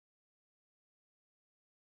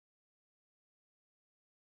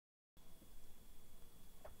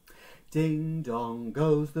Ding dong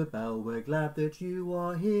goes the bell, we're glad that you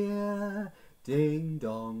are here. Ding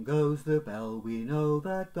dong goes the bell, we know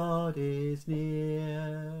that God is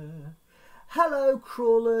near. Hello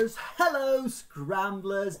crawlers, hello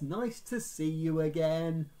scramblers, nice to see you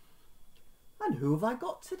again. And who have I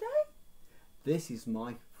got today? This is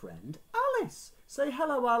my friend Alice. Say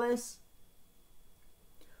hello, Alice.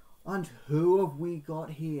 And who have we got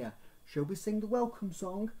here? Shall we sing the welcome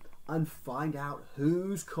song and find out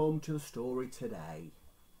who's come to the story today?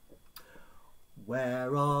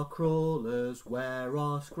 Where are crawlers, where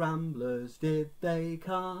are scramblers? Did they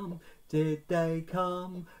come? Did they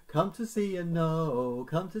come? Come to see and know,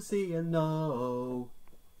 come to see and know.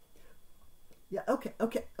 Yeah, okay.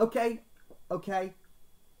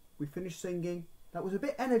 We finished singing. That was a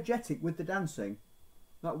bit energetic with the dancing.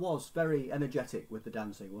 That was very energetic with the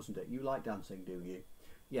dancing, wasn't it? You like dancing, do you?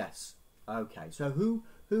 Yes. Okay, so who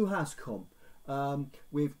has come?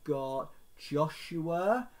 We've got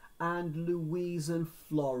Joshua and Louise and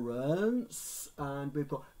Florence, and we've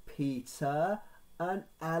got Peter and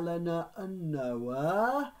Eleanor and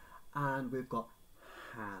Noah, and we've got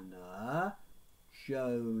Hannah,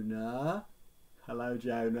 Jonah, hello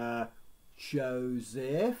Jonah,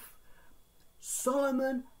 Joseph,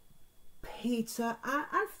 Solomon, Peter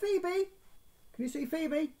and Phoebe. Can you see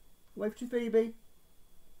Phoebe? Wave to Phoebe.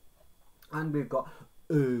 And we've got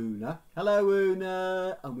Una. Hello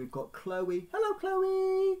Una. And we've got Chloe. Hello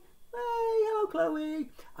Chloe. Hey, hello Chloe.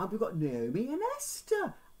 And we've got Naomi and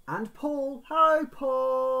Esther. And Paul. Hello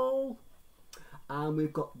Paul. And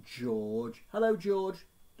we've got George. Hello George.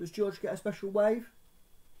 Does George get a special wave?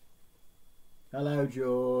 Hello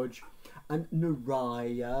George. And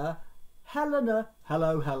Nariah. Helena.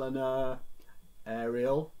 Hello Helena.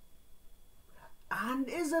 Ariel. And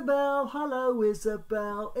Isabel. Hello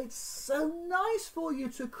Isabel. It's so nice for you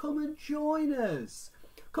to come and join us.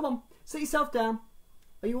 Come on, sit yourself down.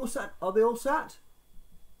 Are you all sat? Are they all sat?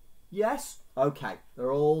 Yes? Okay,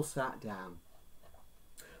 they're all sat down.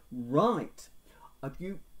 Right. Have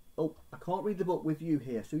you... Oh, I can't read the book with you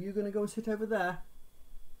here, so you're going to go and sit over there?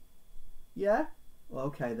 Yeah?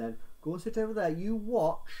 Okay then. Go and sit over there. You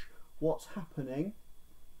watch what's happening.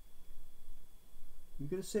 You're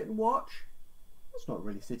going to sit and watch? That's not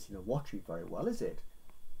really sitting and watching very well, is it?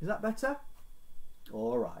 Is that better?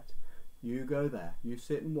 All right. You go there. You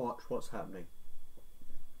sit and watch what's happening.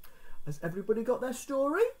 Has everybody got their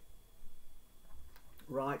story?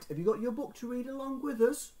 Right. Have you got your book to read along with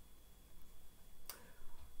us?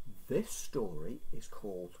 This story is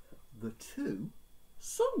called The Two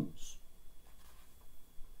Sons.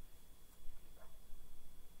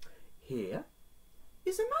 Here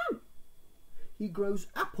is a man. He grows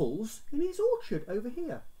apples in his orchard over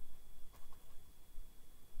here.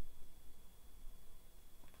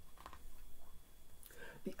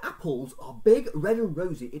 The apples are big, red and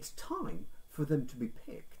rosy. It's time for them to be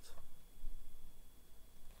picked.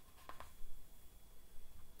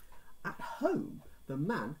 At home, the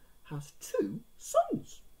man has two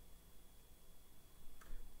sons.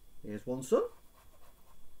 Here's one son.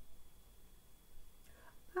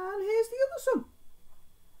 And here's the other son.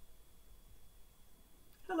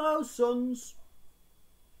 Hello, sons.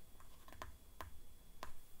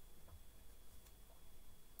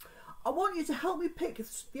 I want you to help me pick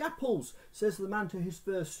the apples, says the man to his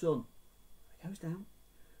first son. He goes down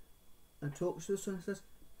and talks to the son and says,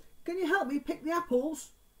 can you help me pick the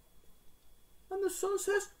apples? And the son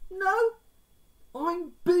says, no,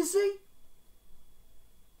 I'm busy.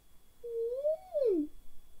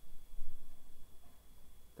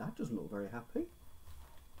 That doesn't look very happy.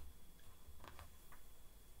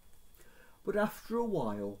 But after a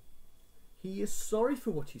while, he is sorry for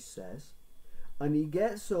what he says, and he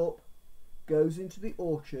gets up, goes into the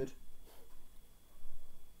orchard.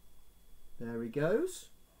 There he goes.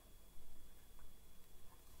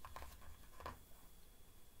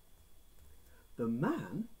 The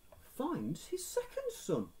man finds his second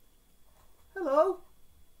son. Hello.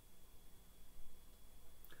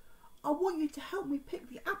 I want you to help me pick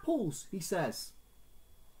the apples, he says.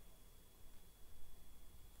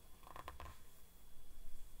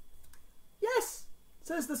 Yes,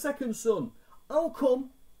 says the second son. I'll come,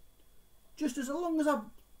 just as long as I've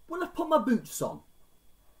put my boots on.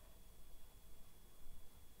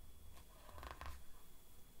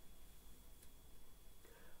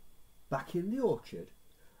 Back in the orchard,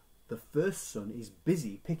 the first son is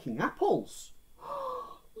busy picking apples.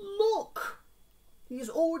 Look! He's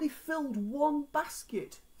already filled one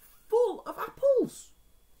basket full of apples.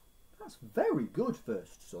 That's very good,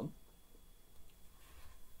 first son.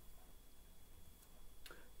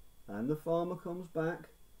 And the farmer comes back.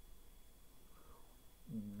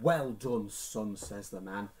 "Well done, son," says the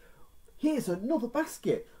man. "Here's another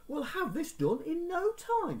basket. We'll have this done in no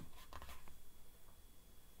time."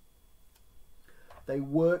 They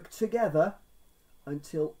work together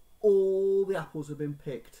until all the apples have been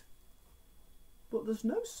picked. But there's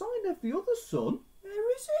no sign of the other son.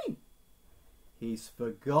 Where is he? He's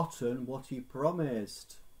forgotten what he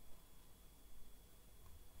promised.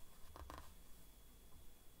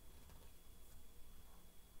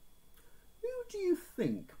 Who do you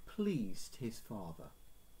think pleased his father?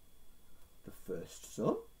 The first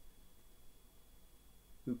son,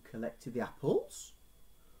 who collected the apples,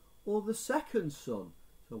 or the second son?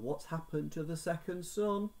 So what's happened to the second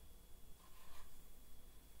son?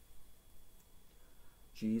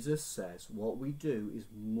 Jesus says what we do is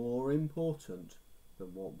more important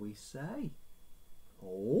than what we say.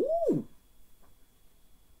 Oh!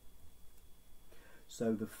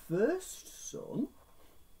 So the first son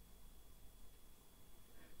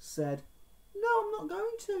said, "No, I'm not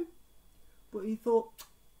going to." But he thought,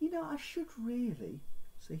 I should really.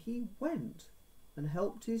 So he went and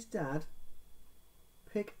helped his dad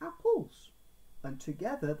pick apples. And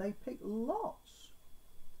together they picked lots.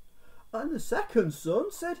 And the second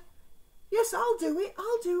son said, "Yes, I'll do it,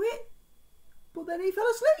 I'll do it." But then he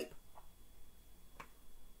fell asleep.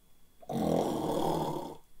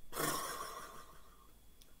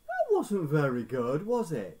 That wasn't very good,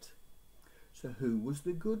 was it? So who was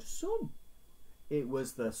the good son? It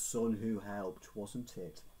was the son who helped, wasn't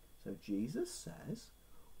it? So Jesus says,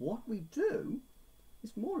 what we do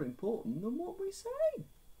is more important than what we say.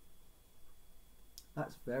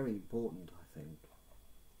 That's very important, I think.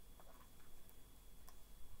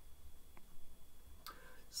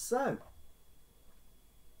 So,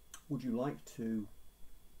 would you like to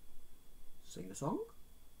sing a song?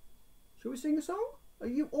 Shall we sing a song? Are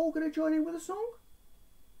you all going to join in with a song?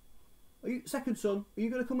 Are you, second son, are you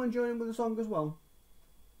going to come and join in with a song as well?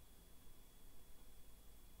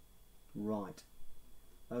 Right.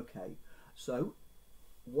 Okay. So,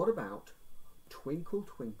 what about Twinkle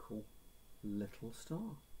Twinkle Little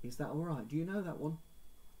Star? Is that all right? Do you know that one?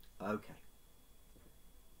 Okay.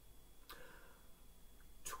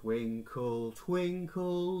 Twinkle,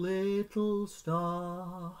 twinkle, little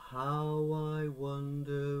star, how I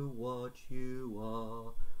wonder what you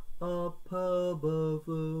are, up above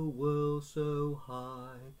the world so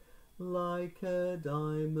high, like a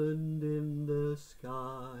diamond in the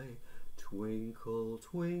sky. Twinkle,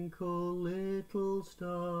 twinkle, little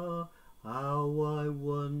star, how I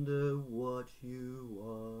wonder what you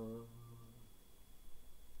are.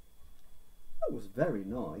 That was very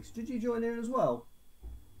nice. Did you join in as well?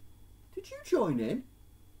 Did you join in?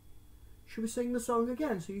 Should we sing the song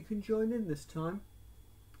again so you can join in this time?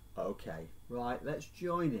 Okay, right, let's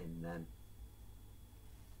join in then.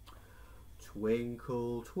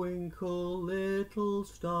 Twinkle, twinkle, little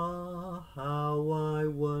star, how I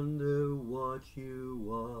wonder what you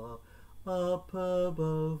are, up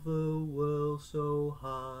above the world so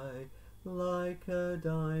high, like a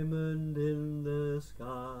diamond in the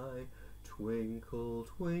sky. Twinkle,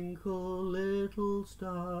 twinkle, little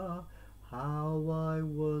star, how I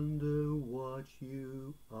wonder what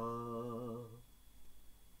you are.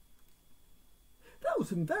 That was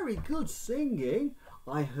some very good singing.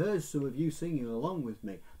 I heard some of you singing along with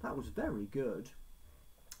me. That was very good.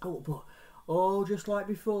 Oh, just like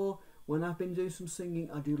before, when I've been doing some singing,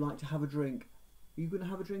 I do like to have a drink. Are you going to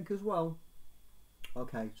have a drink as well?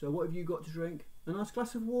 Okay, so what have you got to drink? A nice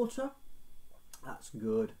glass of water? That's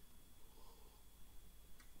good.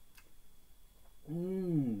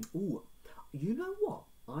 Ooh, you know what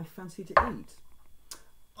I fancy to eat?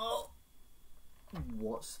 Oh,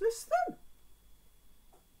 what's this then?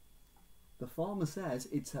 The farmer says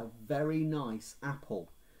it's a very nice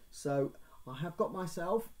apple. So I have got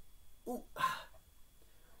myself,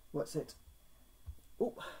 what's it?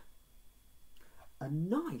 Oh, a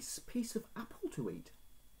nice piece of apple to eat.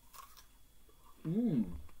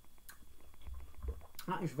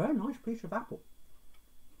 That is a very nice piece of apple.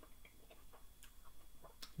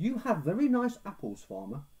 You have very nice apples,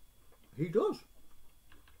 farmer. He does.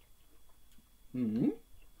 Do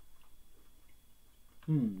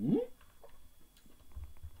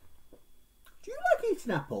you like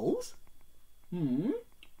eating apples?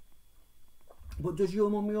 But does your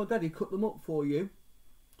mummy or daddy cut them up for you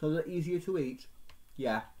so they're easier to eat?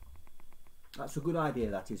 Yeah. That's a good idea,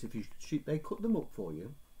 that is, if they cut them up for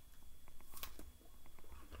you.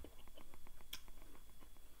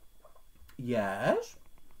 Yes.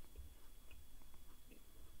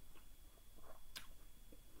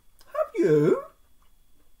 You?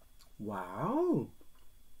 Wow.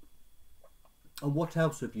 And what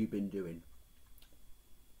else have you been doing?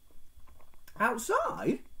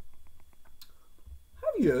 Outside?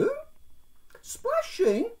 Have you?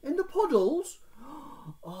 Splashing in the puddles?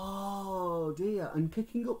 Oh dear, and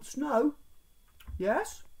kicking up snow?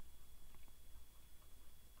 Yes?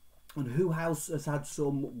 And who else has had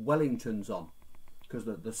some Wellingtons on? Because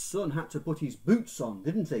the son had to put his boots on,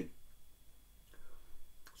 didn't he?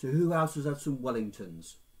 So who else has had some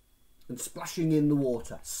Wellingtons? And splashing in the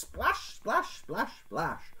water. Splash, splash, splash,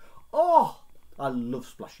 splash. Oh, I love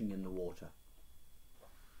splashing in the water.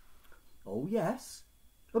 Oh yes.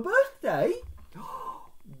 A birthday?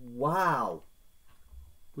 Wow.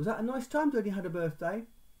 Was that a nice time when you had a birthday?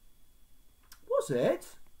 Was it?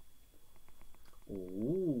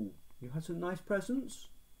 Oh, you had some nice presents?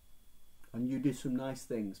 And you did some nice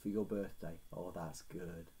things for your birthday. Oh, that's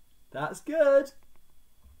good. That's good.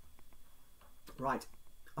 Right.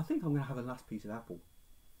 I think I'm going to have a last piece of apple.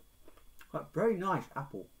 That very nice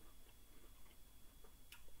apple.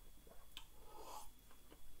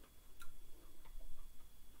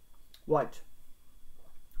 Right.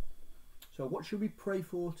 So what should we pray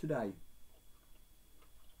for today?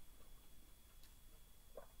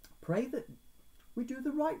 Pray that we do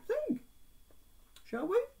the right thing. Shall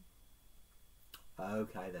we?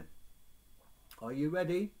 Okay then. Are you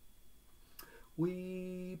ready?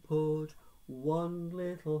 We put one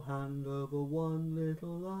little hand over one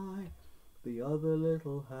little eye, the other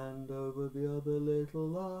little hand over the other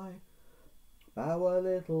little eye. Bow our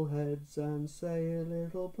little heads and say a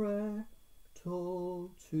little prayer.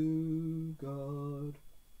 Talk to God.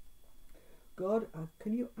 God,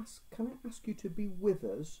 can I ask you to be with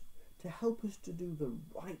us, to help us to do the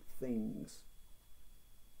right things,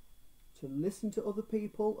 to listen to other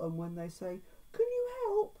people, and when they say, "Can you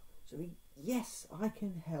help?" So yes, I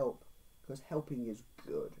can help, because helping is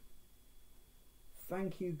good.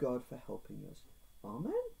 Thank you, God, for helping us.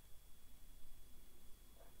 Amen.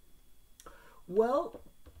 Well,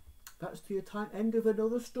 that's the end of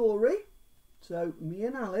another story. So me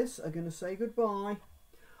and Alice are going to say goodbye,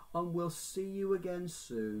 and we'll see you again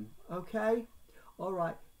soon. Okay? All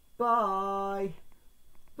right. Bye.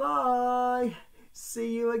 Bye.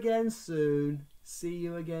 See you again soon. See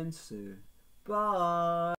you again soon.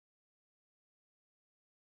 Bye.